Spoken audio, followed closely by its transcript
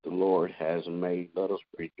Lord has made. Let us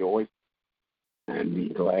rejoice and be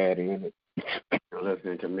glad in it. You're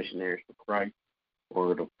listening to Missionaries for Christ,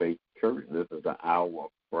 Word of Faith Church. This is the hour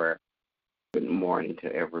of prayer. Good morning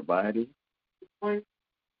to everybody.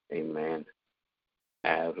 Amen.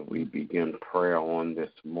 As we begin prayer on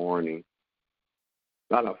this morning,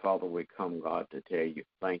 God our Father, we come, God, to tell you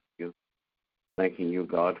thank you. Thanking you,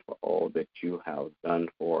 God, for all that you have done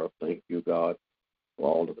for us. Thank you, God, for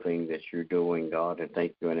all the things that you're doing, God, and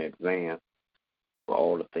thank you in advance for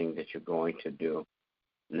all the things that you're going to do.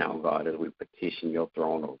 Now, God, as we petition your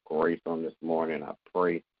throne of grace on this morning, I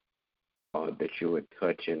pray, God, that you would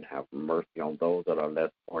touch and have mercy on those that are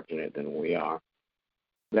less fortunate than we are.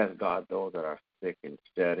 Bless, God, those that are sick and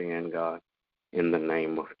studying, God, in the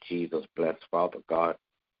name of Jesus. Bless, Father God,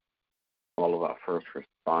 all of our first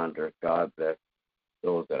responders, God, bless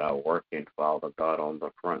those that are working, Father God, on the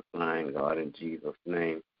front line, God, in Jesus'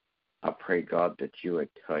 name. I pray, God, that you would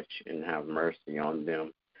touch and have mercy on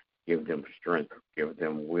them. Give them strength, give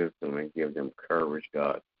them wisdom, and give them courage,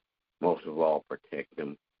 God. Most of all, protect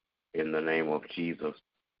them in the name of Jesus.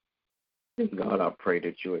 God, I pray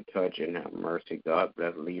that you would touch and have mercy, God.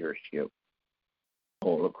 Bless leadership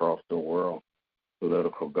all across the world,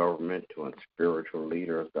 political, governmental, and spiritual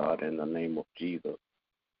leaders, God, in the name of Jesus.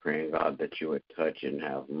 Praying, God, that you would touch and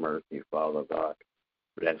have mercy, Father God.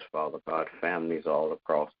 Bless, Father God, families all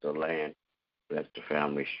across the land. Bless the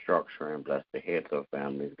family structure and bless the heads of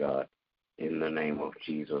families, God, in the name of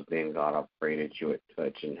Jesus. Then, God, I pray that you would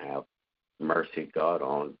touch and have mercy, God,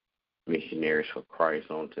 on Missionaries for Christ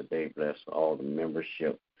on today. Bless all the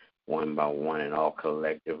membership one by one and all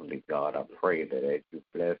collectively, God. I pray that as you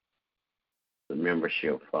bless the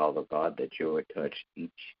membership, Father God, that you would touch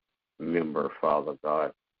each member, Father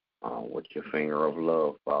God, with your finger of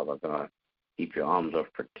love, Father God. Keep your arms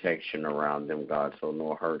of protection around them, God, so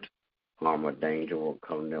no hurt, harm, or danger will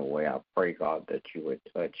come their way. I pray, God, that you would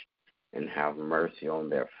touch and have mercy on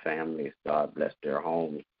their families, God. Bless their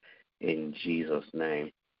homes in Jesus'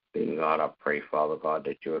 name. Then, God, I pray, Father God,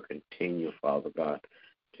 that you will continue, Father God,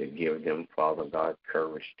 to give them, Father God,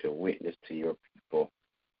 courage to witness to your people,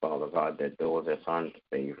 Father God, that those that's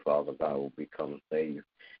unsaved, Father God, will become saved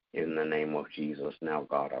in the name of Jesus. Now,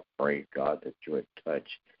 God, I pray, God, that you would touch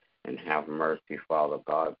and have mercy, Father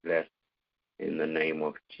God. Bless in the name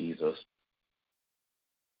of Jesus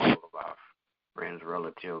all of our friends,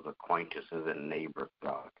 relatives, acquaintances, and neighbors,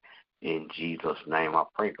 God. In Jesus' name, I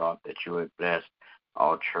pray, God, that you would bless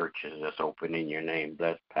all churches that's open in your name.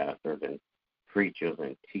 Bless pastors and preachers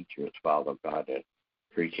and teachers, Father God, that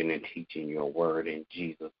preaching and teaching your word in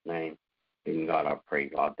Jesus' name. And God, I pray,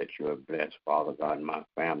 God, that you would bless, Father God, my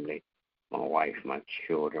family, my wife, my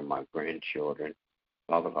children, my grandchildren.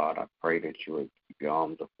 Father God, I pray that you would keep your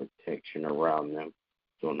arms of protection around them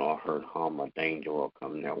so no hurt, harm, or danger will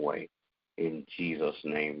come their way. In Jesus'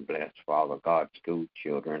 name, bless, Father God, school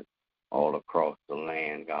children all across the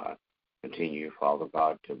land, God. Continue, Father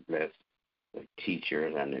God, to bless the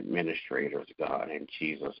teachers and administrators, God, in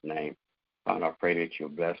Jesus' name. God, I pray that you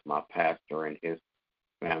bless my pastor and his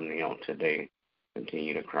family on today.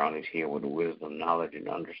 Continue to crown his head with wisdom, knowledge, and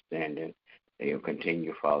understanding. They will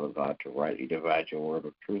continue, Father God, to rightly divide your word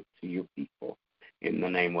of truth to your people. In the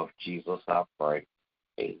name of Jesus, I pray.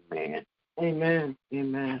 Amen. Amen.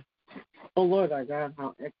 Amen. Oh, Lord, our God,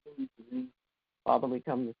 how excellent you are. Father, we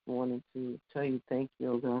come this morning to tell you thank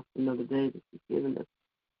you, oh God, for another day that you've given us.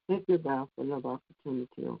 Thank you, God, for another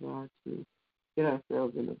opportunity, oh God, to get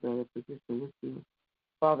ourselves in a better position with you.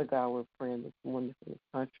 Father God, we're praying this morning for this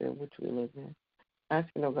country in which we live in.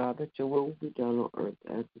 Asking, oh God, that your will be done on earth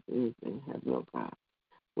as it is in heaven, oh God.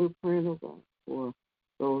 We're praying, oh God, for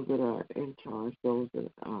those that are in charge, those that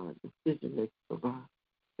are decision makers, oh God.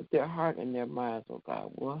 That their heart and their minds, oh God,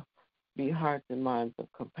 will be hearts and minds of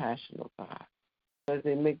compassion, oh God. As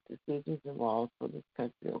they make decisions and laws for this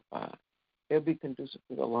country, oh God, they'll be conducive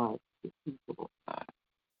to the lives of the people, oh God.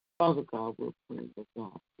 Father God, we're praying, oh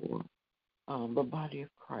God, for the body of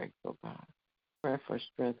Christ, oh God. Praying for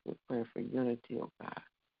strength, we're praying for unity, oh God.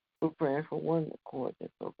 We're praying for one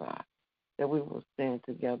accordness, oh God, that we will stand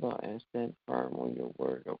together and stand firm on your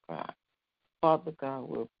word, oh God. Father God,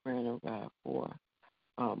 we're praying, oh God, for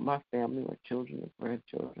my family, my children and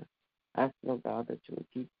grandchildren. Asking, oh God, that you would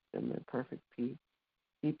keep them in perfect peace.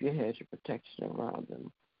 Keep your hedge of protection around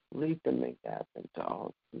them. Lead them and guide them to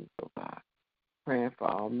all truth, oh God. Praying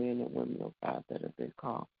for all men and women, oh God, that have been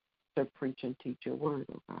called to preach and teach your word,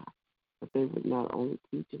 oh God. That they would not only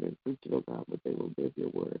teach it and preach it, oh God, but they will live your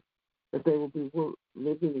word. That they will be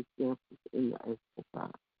living examples in the earth, oh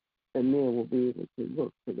God. That men will be able to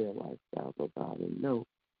look to their lifestyles, oh God, and know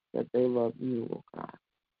that they love you, oh God.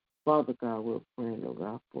 Father God, we're praying, oh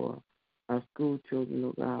God, for our school children,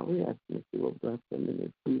 oh God. We ask that you will bless them in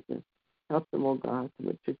this season. Help them, oh God, to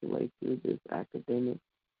matriculate through this academic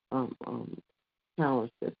um, um,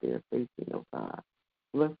 challenge that they're facing, oh God.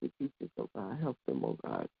 Bless the teachers, oh God. Help them, oh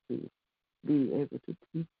God, to be able to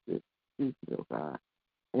teach this student, oh God,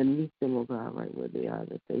 and meet them, oh God, right where they are,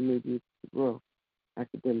 that they may be able to grow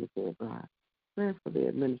academically, oh God. Pray for the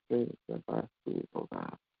administrators of our schools, oh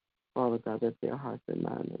God. Father God, that their hearts and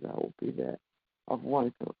minds, oh God, will be that of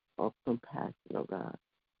one of compassion, oh God,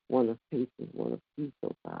 one of patience, one of peace,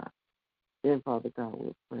 oh God. Then, Father God,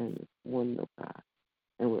 we're praying this morning, oh God,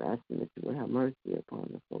 and we're asking that you will have mercy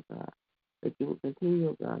upon us, oh God, that you will continue,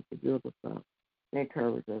 oh God, to build us up,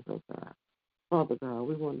 encourage us, oh God. Father God,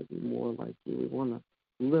 we want to be more like you. We want to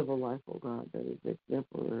live a life, oh God, that is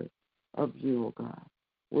exemplary of you, oh God.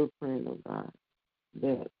 We're praying, oh God,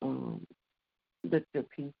 that your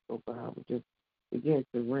peace, oh God, will just begin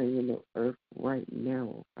to reign in the earth right now,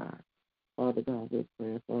 oh God. Father God, we're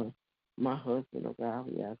praying for my husband, oh God.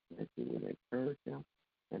 We ask that you would encourage him,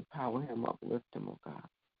 empower him, uplift him, oh God.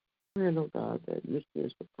 Praying, oh God, that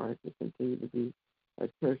missionaries for Christ will continue to be a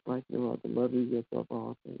church like no other, loving you above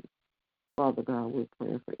all things. Father God, we're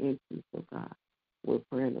praying for increase, oh God. We're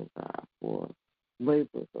praying, oh God, for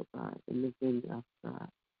laborers, oh God, in the vineyard, oh God,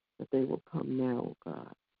 that they will come now, oh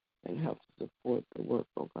God, and help to support the work,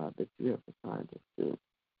 oh God, that you have assigned us to.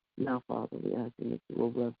 Now, Father, we ask you that you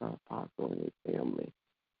will bless our apostle and his family.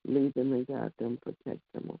 Lead them and guide them, protect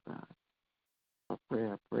them, oh God. I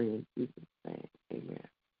pray in Jesus' name. Amen.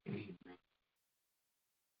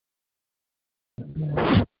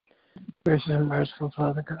 Gracious and merciful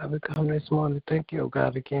Father God, we come this morning. Thank you, O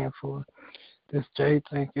God, again for this day.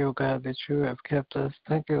 Thank you, O God, that you have kept us.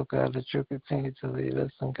 Thank you, O God, that you continue to lead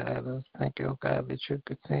us and guide us. Thank you, O God, that you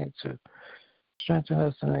continue to strengthen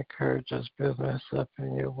us and encourage us, building us up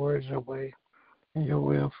in your words, your way, and your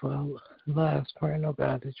will for our lives. Praying, O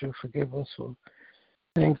God, that you forgive us for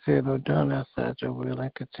things said or done outside your will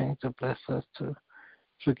and continue to bless us to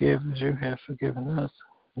forgive as you have forgiven us.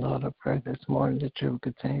 Lord, I pray this morning that you will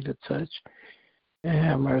continue to touch and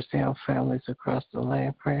have mercy on families across the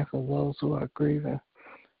land, praying for those who are grieving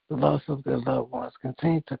the loss of their loved ones.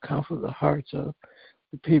 Continue to comfort the hearts of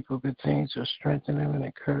the people. Continue to strengthen them and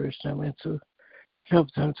encourage them and to help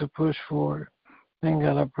them to push forward. Thank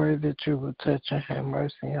God, I pray that you will touch and have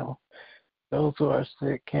mercy on those who are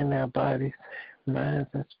sick in their bodies, minds,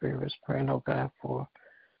 and spirits. Praying, oh God, for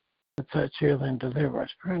the touch, healing,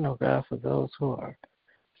 deliverance. Praying, oh God, for those who are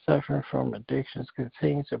suffering from addictions.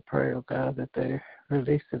 Continue to pray, oh God, that they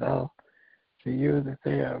release it all to you, that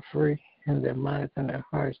they are free in their minds and their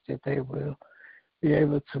hearts, that they will be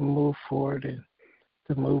able to move forward and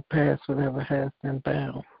to move past whatever has them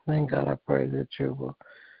bound. Thank God, I pray that you will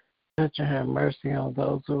touch and have mercy on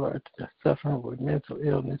those who are suffering with mental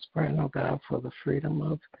illness. Praying, oh God, for the freedom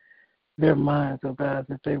of their minds, oh God,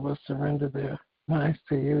 that they will surrender their minds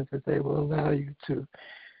to you, that they will allow you to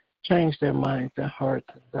change their minds and hearts,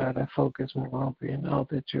 God, and focus more on being all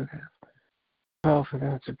that you have called for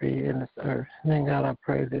them to be in this earth. Then, God, I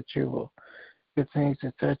pray that you will continue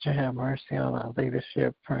to touch and have mercy on our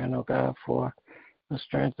leadership, praying, oh God, for the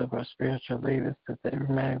strength of our spiritual leaders, that they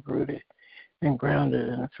remain rooted and grounded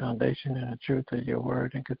in the foundation and the truth of your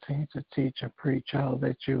word, and continue to teach and preach all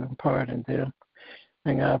that you impart in them.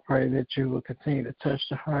 And God, I pray that you will continue to touch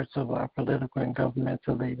the hearts of our political and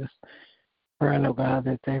governmental leaders, praying, oh God,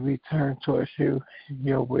 that they return towards you and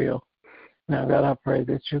your will. Now, God, I pray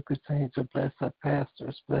that you continue to bless our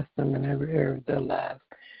pastors, bless them in every area of their lives,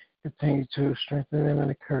 continue to strengthen them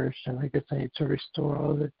and encourage them, and continue to restore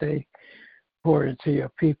all that they pour into your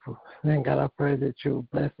people. Then, God, I pray that you will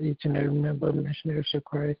bless each and every member of Missionaries of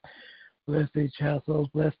Christ, bless each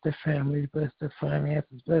household, bless their families, bless their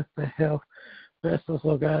finances, bless their health, bless us,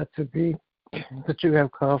 oh God, to be what you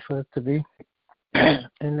have called for us to be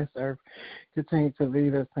in this earth. Continue to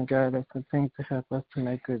lead us and guide us. Continue to help us to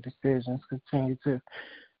make good decisions. Continue to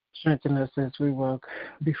strengthen us as we walk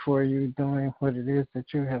before you, doing what it is that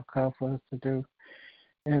you have called for us to do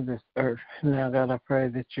in this earth. Now, God, I pray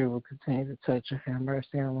that you will continue to touch and have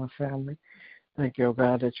mercy on my family. Thank you, oh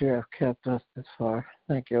God, that you have kept us this far.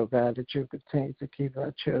 Thank you, oh God, that you continue to keep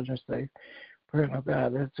our children safe. Pray, oh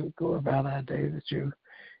God, as we go about our day, that you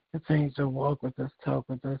continue to walk with us, talk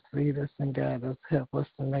with us, lead us, and guide us. Help us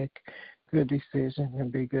to make good decisions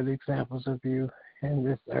and be good examples of you in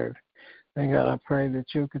this earth. Thank God, I pray that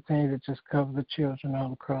you continue to just cover the children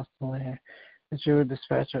all across the land, that you would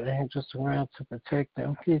dispatch your angels around to protect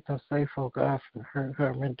them, keep them safe, oh God, from hurt,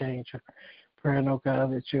 harm, and danger. Praying, oh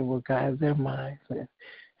God, that you will guide their minds and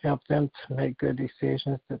help them to make good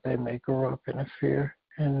decisions, that they may grow up in a fear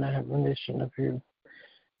and the admonition of you.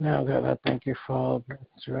 Now, God, I thank you for all that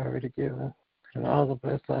you already given and all the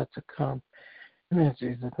blessings are to come. And in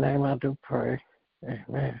Jesus' name I do pray.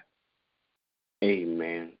 Amen.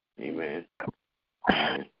 Amen. Amen.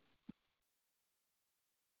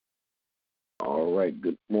 All right.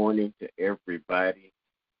 Good morning to everybody.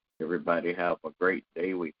 Everybody have a great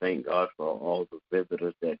day. We thank God for all the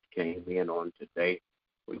visitors that came in on today.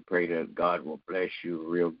 We pray that God will bless you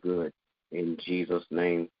real good in Jesus'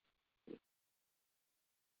 name.